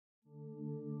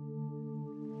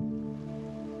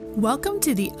Welcome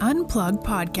to the Unplugged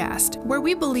podcast, where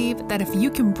we believe that if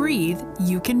you can breathe,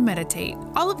 you can meditate.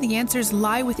 All of the answers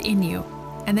lie within you,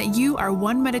 and that you are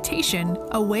one meditation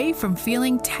away from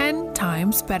feeling 10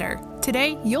 times better.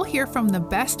 Today, you'll hear from the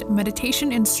best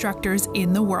meditation instructors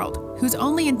in the world, whose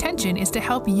only intention is to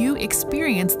help you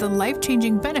experience the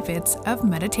life-changing benefits of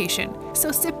meditation.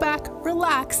 So sit back,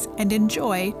 relax, and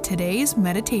enjoy today's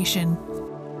meditation.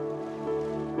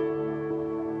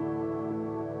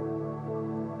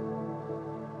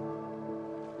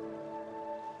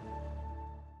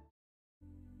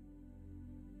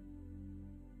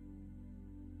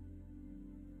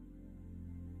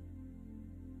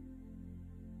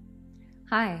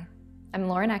 Hi, I'm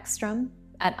Lauren Ekstrom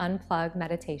at Unplugged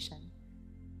Meditation,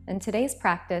 and today's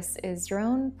practice is your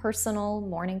own personal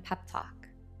morning pep talk.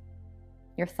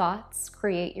 Your thoughts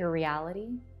create your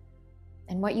reality,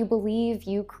 and what you believe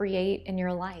you create in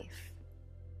your life.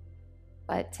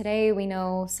 But today we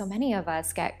know so many of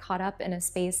us get caught up in a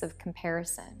space of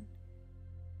comparison.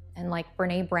 And like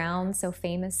Brené Brown so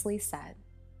famously said,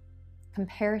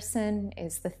 comparison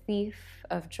is the thief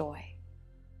of joy.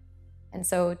 And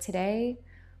so today,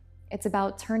 it's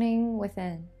about turning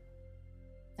within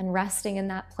and resting in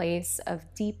that place of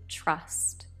deep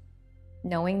trust,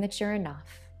 knowing that you're enough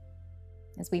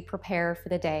as we prepare for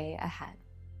the day ahead.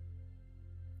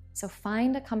 So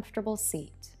find a comfortable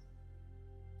seat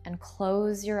and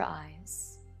close your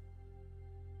eyes.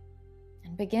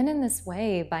 And begin in this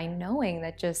way by knowing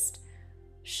that just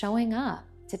showing up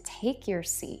to take your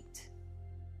seat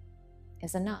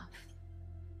is enough.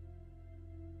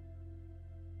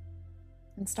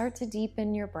 And start to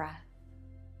deepen your breath.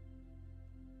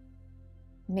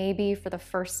 Maybe for the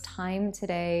first time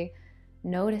today,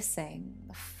 noticing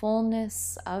the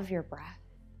fullness of your breath.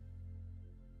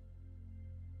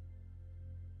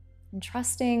 And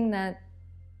trusting that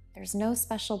there's no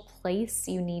special place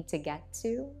you need to get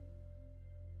to.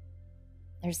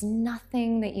 There's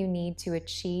nothing that you need to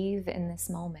achieve in this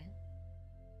moment.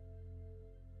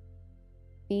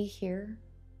 Be here,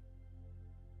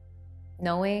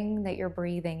 knowing that you're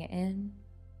breathing in,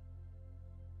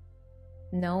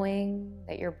 knowing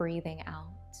that you're breathing out.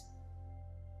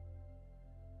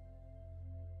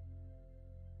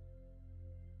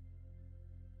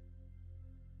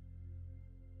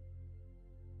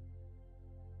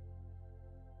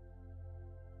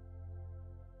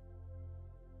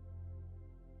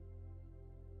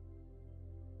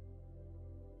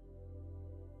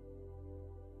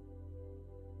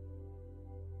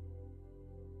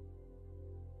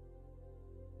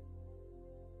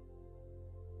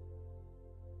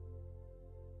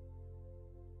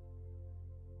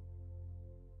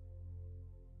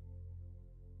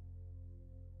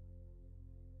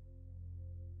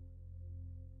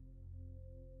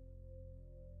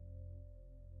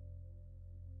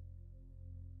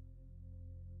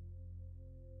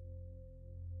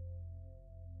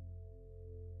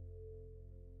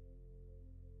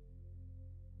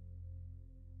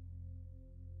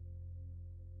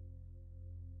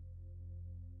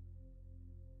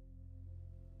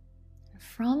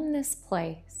 From this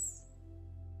place,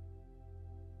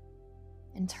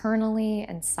 internally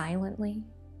and silently,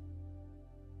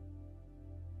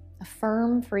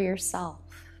 affirm for yourself,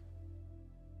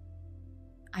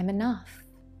 I'm enough.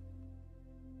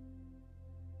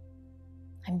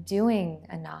 I'm doing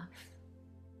enough.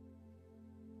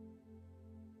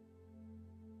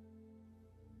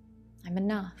 I'm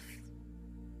enough.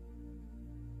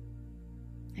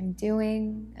 I'm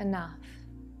doing enough.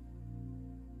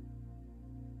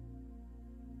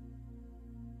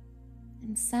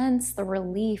 And sense the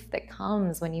relief that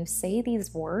comes when you say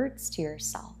these words to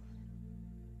yourself.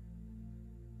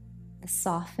 The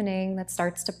softening that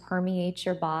starts to permeate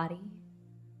your body.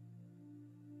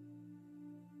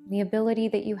 The ability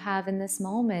that you have in this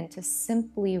moment to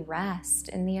simply rest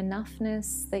in the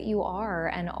enoughness that you are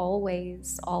and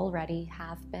always already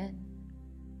have been.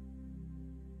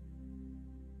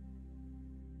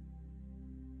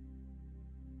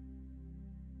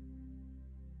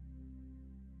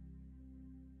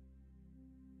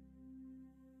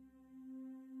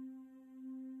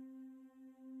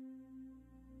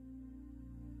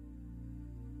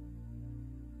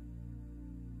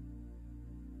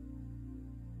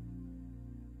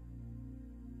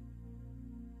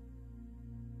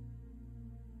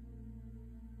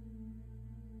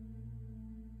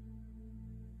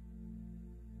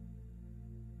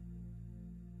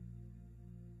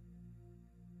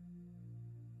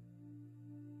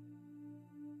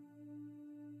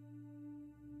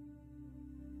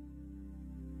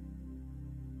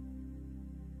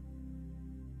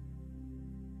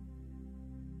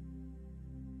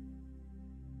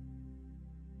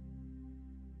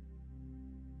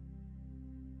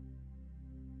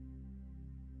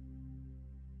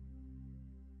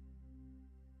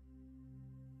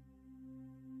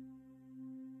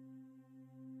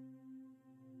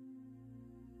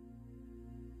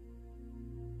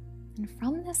 And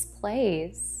from this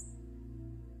place,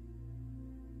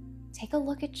 take a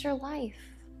look at your life.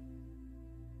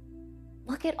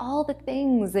 Look at all the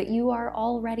things that you are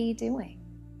already doing.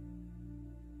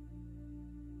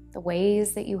 The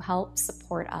ways that you help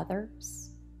support others.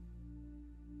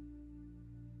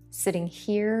 Sitting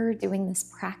here doing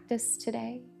this practice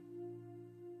today.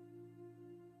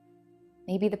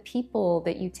 Maybe the people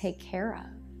that you take care of.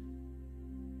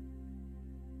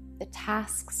 The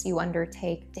tasks you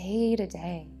undertake day to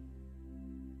day.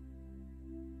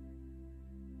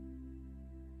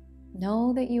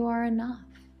 Know that you are enough.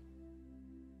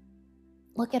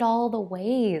 Look at all the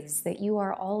ways that you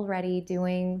are already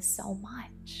doing so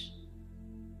much.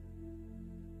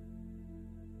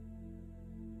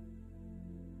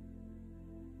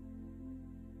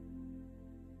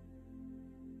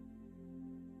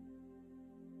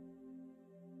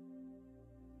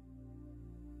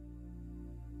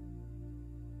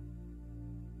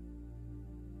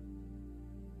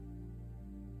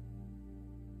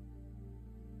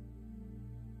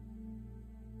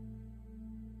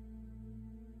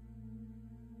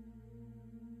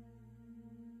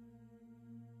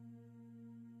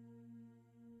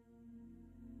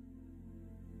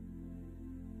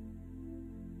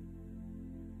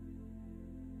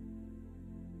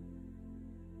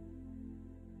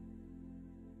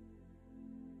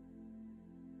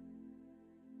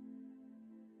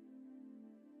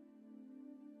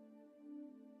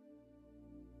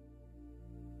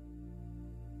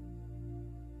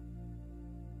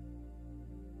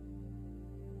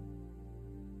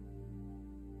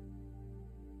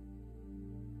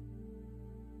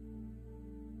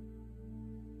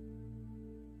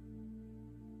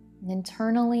 And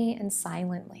internally and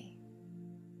silently,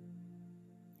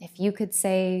 if you could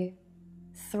say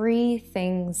 3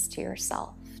 things to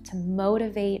yourself to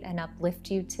motivate and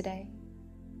uplift you today,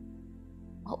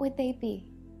 what would they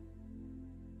be?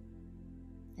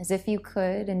 As if you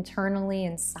could internally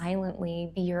and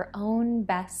silently be your own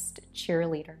best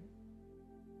cheerleader.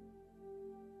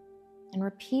 And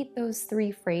repeat those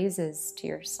 3 phrases to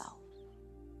yourself.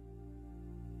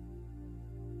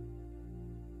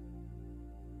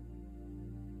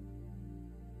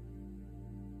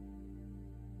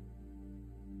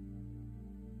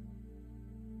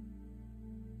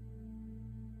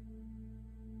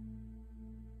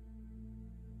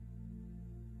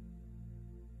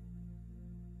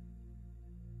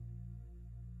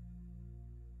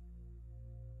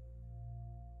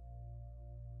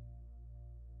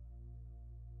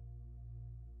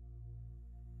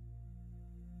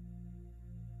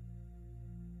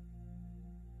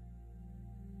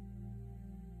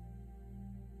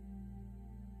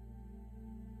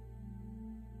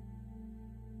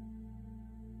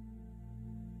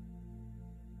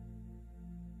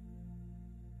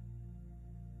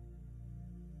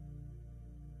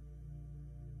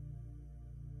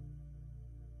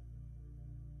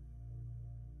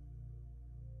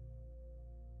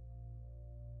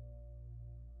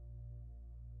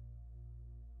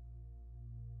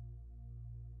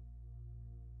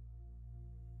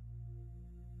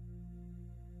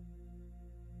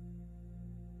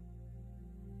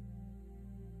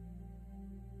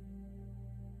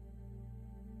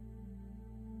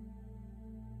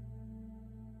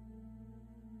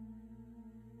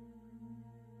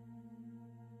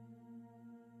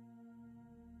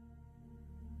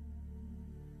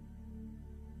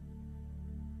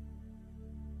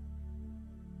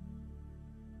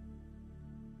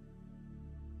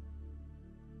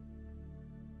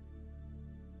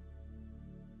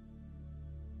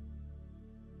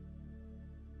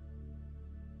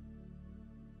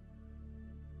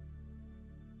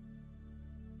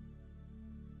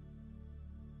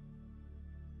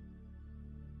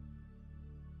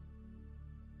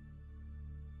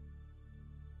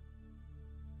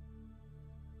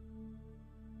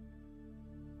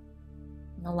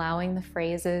 And allowing the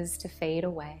phrases to fade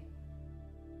away.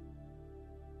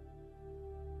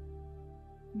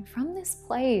 And from this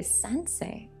place,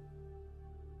 sensing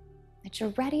that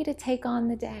you're ready to take on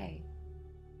the day.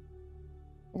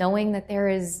 Knowing that there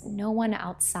is no one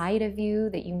outside of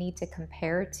you that you need to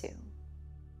compare to.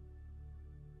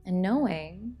 And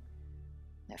knowing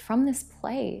that from this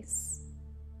place,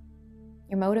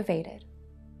 you're motivated,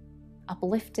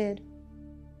 uplifted,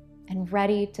 and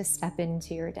ready to step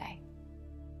into your day.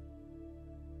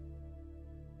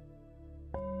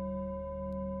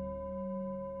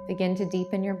 Begin to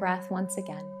deepen your breath once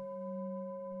again.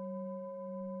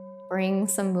 Bring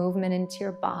some movement into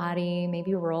your body,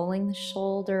 maybe rolling the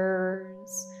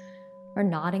shoulders or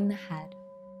nodding the head.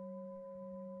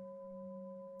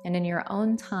 And in your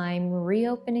own time,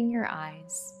 reopening your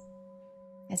eyes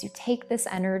as you take this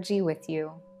energy with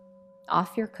you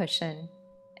off your cushion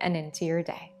and into your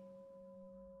day.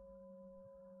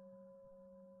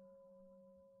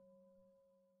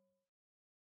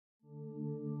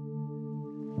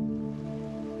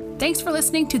 Thanks for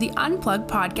listening to the Unplug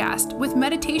podcast with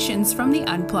meditations from the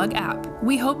Unplug app.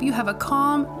 We hope you have a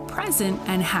calm, present,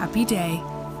 and happy day.